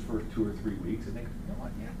rules for 2 or 3 weeks and they, you know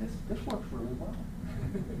what, yeah, this works really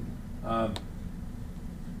well.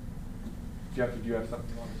 Jeff, did you have something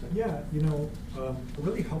you want to say? Yeah, you know, a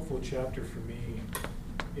really helpful chapter for me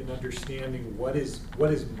in understanding what is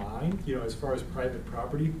mine, you know, as far as private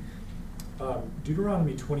property.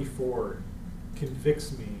 Deuteronomy 24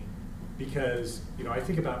 convicts me because, you know, I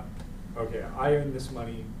think about, okay, I earn this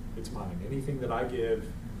money, it's mine. Anything that I give,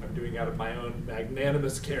 I'm doing out of my own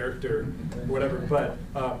magnanimous character, whatever. But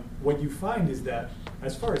what you find is that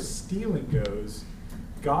as far as stealing goes,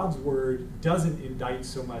 God's word doesn't indict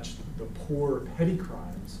so much the poor petty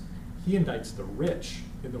crimes, he indicts the rich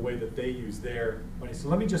in the way that they use their money. So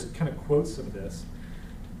let me just kind of quote some of this.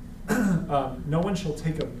 No one shall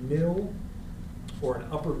take a mill or an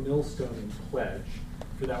upper millstone in pledge,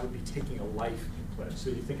 for that would be taking a life in pledge.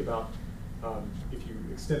 So you think about if you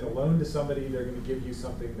extend a loan to somebody, they're going to give you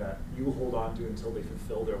something that you hold on to until they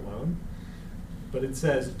fulfill their loan. But it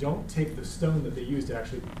says, don't take the stone that they use to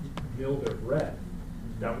actually mill their bread.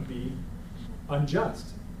 That would be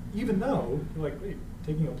unjust. Even though, you're like, wait,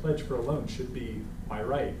 taking a pledge for a loan should be my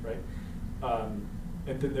right, right?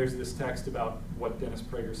 And then there's this text about what Dennis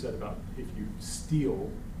Prager said about if you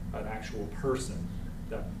steal an actual person,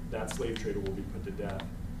 that slave trader will be put to death.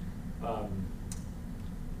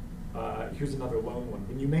 Here's another loan one.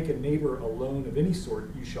 When you make a neighbor a loan of any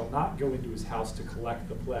sort, you shall not go into his house to collect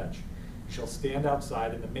the pledge. You shall stand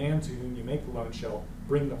outside, and the man to whom you make the loan shall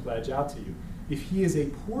bring the pledge out to you. If he is a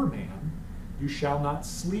poor man, you shall not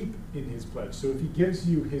sleep in his pledge. So if he gives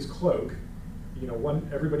you his cloak, you know,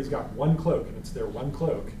 everybody's got one cloak, and it's their one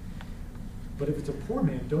cloak. But if it's a poor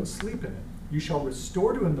man, don't sleep in it. You shall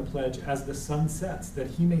restore to him the pledge as the sun sets, that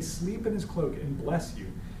he may sleep in his cloak and bless you,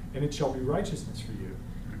 and it shall be righteousness for you.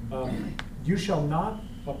 You shall not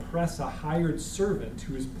oppress a hired servant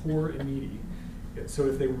who is poor and needy. So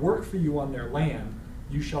if they work for you on their land,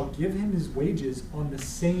 you shall give him his wages on the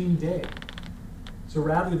same day. So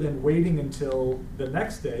rather than waiting until the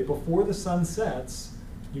next day, before the sun sets,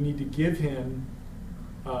 you need to give him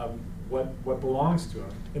what belongs to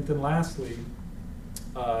him. And then lastly,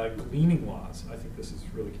 gleaning laws. I think this is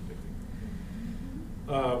really convicting.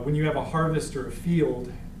 When you have a harvest or a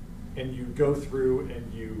field, and you go through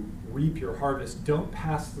and you reap your harvest, don't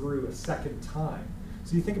pass through a second time.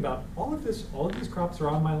 So you think about all of these crops are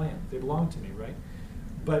on my land. They belong to me, right?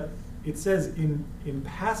 But it says in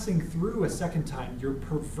passing through a second time, you're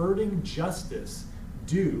perverting justice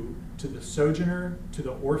due to the sojourner, to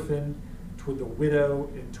the orphan, toward the widow,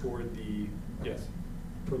 and toward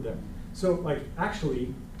toward them. So like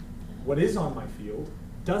actually, what is on my field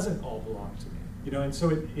doesn't all belong to me. You know, and so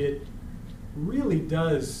it really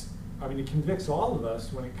does. I mean, it convicts all of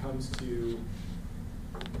us when it comes to,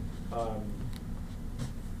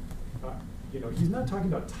 you know, he's not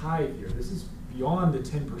talking about tithe here. This is beyond the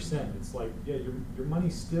 10%. It's like, yeah, your money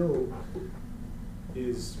still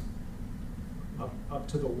is up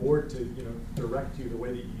to the Lord to, you know, direct you the way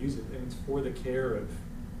that you use it, and it's for the care of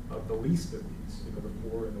the least of these, you know, the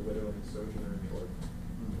poor and the widow and the sojourner and the orphan.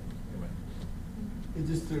 Anyway. It's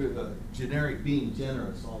just sort of a generic being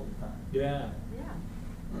generous all the time. Yeah.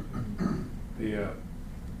 And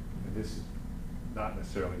this is not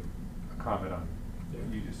necessarily a comment on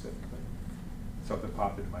what you just said, but something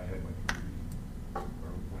popped into my head when you were reading, or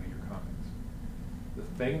one of your comments. The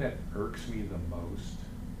thing that irks me the most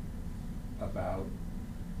about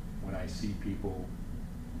when I see people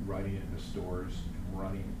running into stores and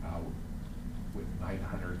running out with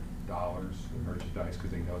 $900 in merchandise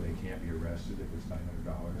because they know they can't be arrested if it's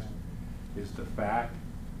 $900 is the fact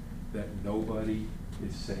that nobody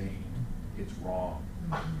is saying it's wrong.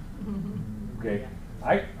 Okay,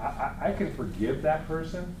 I can forgive that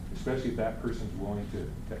person, especially if that person's willing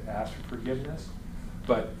to ask for forgiveness,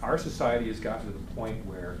 but our society has gotten to the point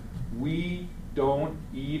where we don't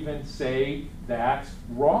even say that's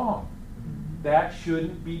wrong. That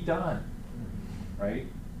shouldn't be done, right?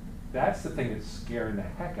 That's the thing that's scaring the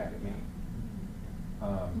heck out of me.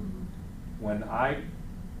 When I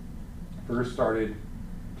first started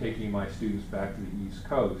taking my students back to the East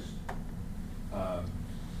Coast,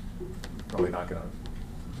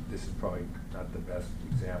 this is probably not the best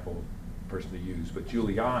example person to use, but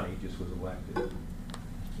Giuliani just was elected.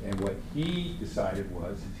 And what he decided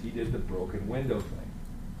was he did the broken window thing.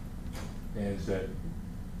 And said,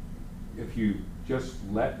 if you just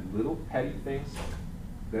let little petty things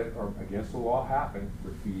that are against the law happen,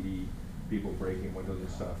 graffiti, people breaking windows and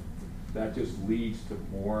stuff, that just leads to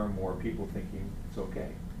more and more people thinking it's okay.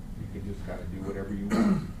 You can just kind of do whatever you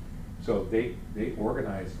want. So they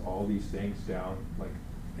organized all these things down, like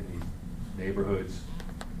in these neighborhoods,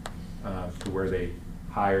 to where they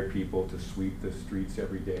hired people to sweep the streets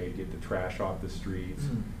every day, get the trash off the streets,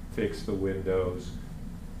 fix the windows.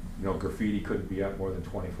 You know, graffiti couldn't be up more than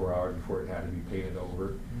 24 hours before it had to be painted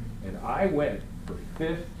over. And I went for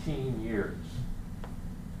 15 years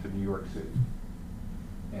to New York City.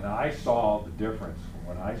 And I saw the difference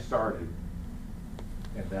from when I started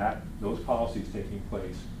and those policies taking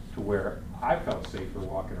place to where I felt safer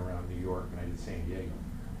walking around New York than I did San Diego.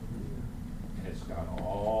 And it's gone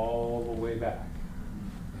all the way back.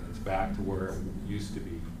 And it's back to where it used to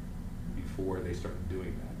be before they started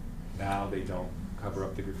doing that. Now they don't cover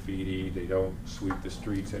up the graffiti, they don't sweep the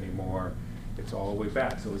streets anymore. It's all the way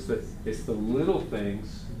back. So it's the little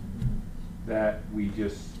things that we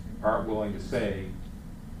just aren't willing to say,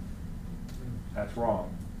 that's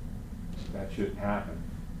wrong, that shouldn't happen,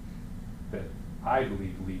 that I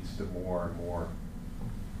believe leads to more and more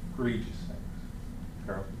egregious things.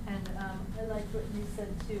 Carol? And I like what you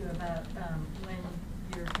said too about when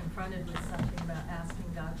you're confronted with something about asking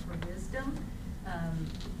God for wisdom.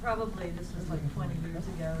 Probably this was like 20 years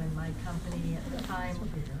ago, and my company at the time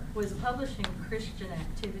was publishing Christian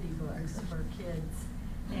activity books for kids.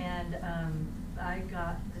 And I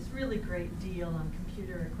got this really great deal on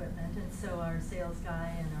computer equipment, and so our sales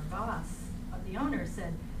guy and our boss, the owner,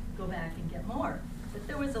 said, go back and get more. But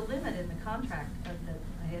there was a limit in the contract that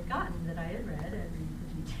I had gotten, that I had read. I read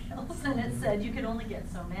the details, and it said you could only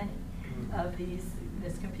get so many of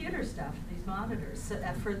this computer stuff, these monitors,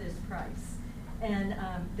 for this price. And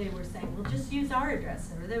they were saying, well, just use our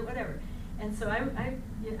address or whatever. And so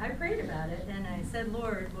I prayed about it, and I said,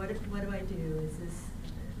 Lord, what do I do?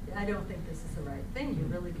 I don't think this is the right thing. You're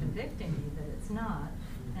really convicting me that it's not.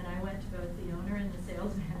 And I went to both the owner and the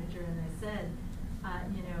sales manager, and I said,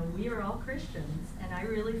 you know, we are all Christians, and I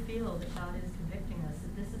really feel that God is convicting us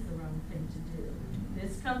that this is the wrong thing to do.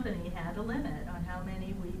 This company had a limit on how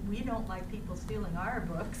many, we don't like people stealing our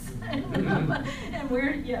books, and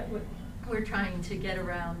we're trying to get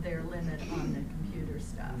around their limit on the computer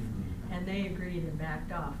stuff. And they agreed and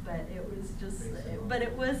backed off, but it was just, it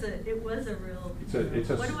was a real,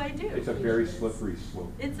 what do I do? It's a very slippery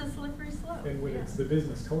slope. It's a slippery slope. And when yeah. it's the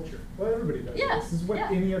business culture, well, everybody does. Yeah, This is what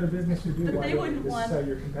yeah. any other business would do. But Why they wouldn't this want is how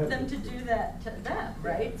you're competitive. them to do that to them,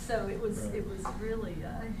 right? So it was really,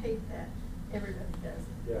 I hate that. Everybody does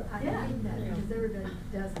it. Yeah. I Yeah. hate that because everybody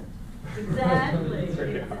doesn't.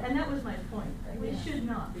 exactly. And that was my point. We Yeah. should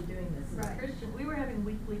not be doing this as Right. Christian. We were having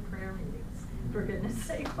weekly prayer meetings. For goodness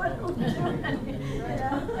sake, what are we doing?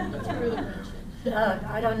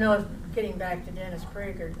 I don't know if, getting back to Dennis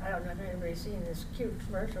Prager, I don't know if anybody's seen this cute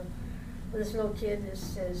commercial with this little kid that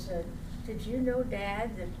says, did you know,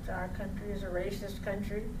 Dad, that our country is a racist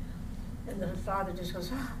country? And the father just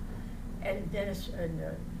goes, ah. And Dennis,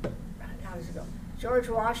 how does it go? George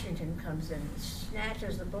Washington comes in and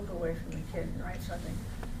snatches the book away from the kid and writes something.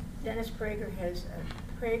 Dennis Prager has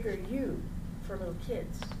a Prager U for little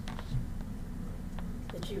kids.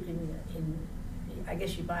 That you can, I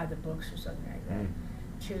guess you buy the books or something like that,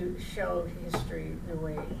 to show history the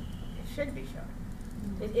way it should be shown.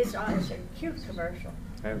 It's a cute commercial.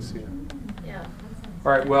 I haven't seen it. Yeah.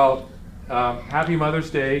 All right, well, happy Mother's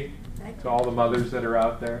Day to all the mothers that are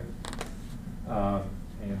out there.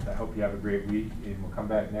 And I hope you have a great week, and we'll come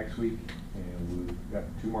back next week, and we've got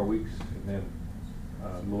 2 more weeks, and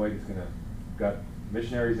then Lloyd is got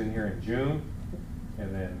missionaries in here in June,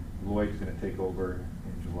 and then Lloyd's gonna take over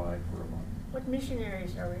in July for a month. What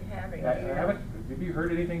missionaries are we having? Have you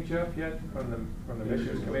heard anything, Jeff, yet from the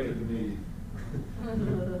missions committee? I'm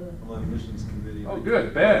on the missions committee. Oh,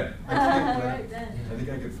 good, Ben. Right, Ben. I think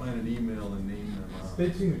I could find an email and name them. Stay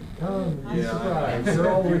tuned. Come, be Yeah. surprised.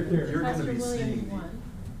 They're all right there. You're gonna Pastor be William seeing. won.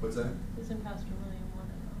 What's that? Isn't Pastor William one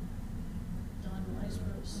of them? Don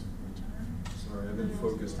Weisbrow's retired. Sorry, I've been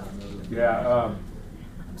focused on other. Yeah,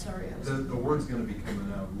 I'm sorry, I was. The word's gonna be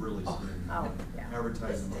coming out really soon. Oh, yeah.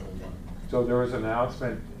 Advertising the whole lot. so there was an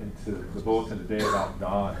announcement into the bulletin today about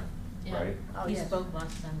Don, Yeah. right? Oh, he spoke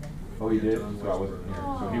last Sunday. Oh, he did? So I wasn't here.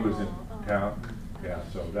 So he was in town? Yeah,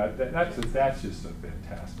 so that's just a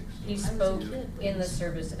fantastic story. He spoke in the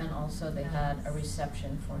service, and also they had a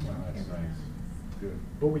reception for him. That's nice. Good.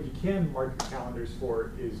 But what you can mark your calendars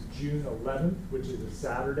for is June 11th, which is a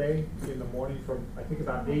Saturday in the morning from, I think,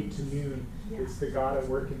 about 8 to noon. It's the God at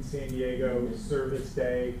Work in San Diego Service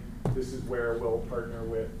Day. This is where we'll partner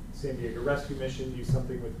with San Diego Rescue Mission, do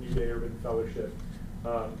something with New Day Urban Fellowship,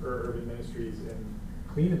 or Urban Ministries, and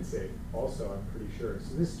Clean and Safe also, I'm pretty sure.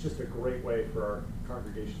 So this is just a great way for our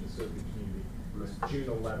congregation to serve the community. It's June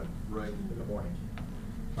 11th, Right. in the morning.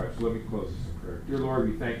 All right, so let me close this in prayer. Dear Lord,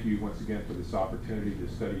 we thank you once again for this opportunity to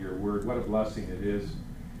study your word. What a blessing it is.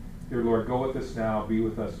 Dear Lord, go with us now. Be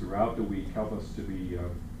with us throughout the week. Help us to be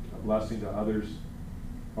a blessing to others.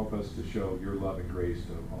 Help us to show your love and grace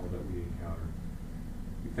to all that we encounter.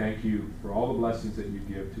 We thank you for all the blessings that you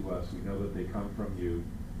give to us. We know that they come from you.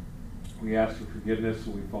 We ask for forgiveness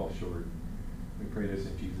when we fall short. We pray this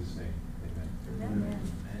in Jesus' name. Amen. Amen.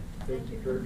 Thank you, Kirk.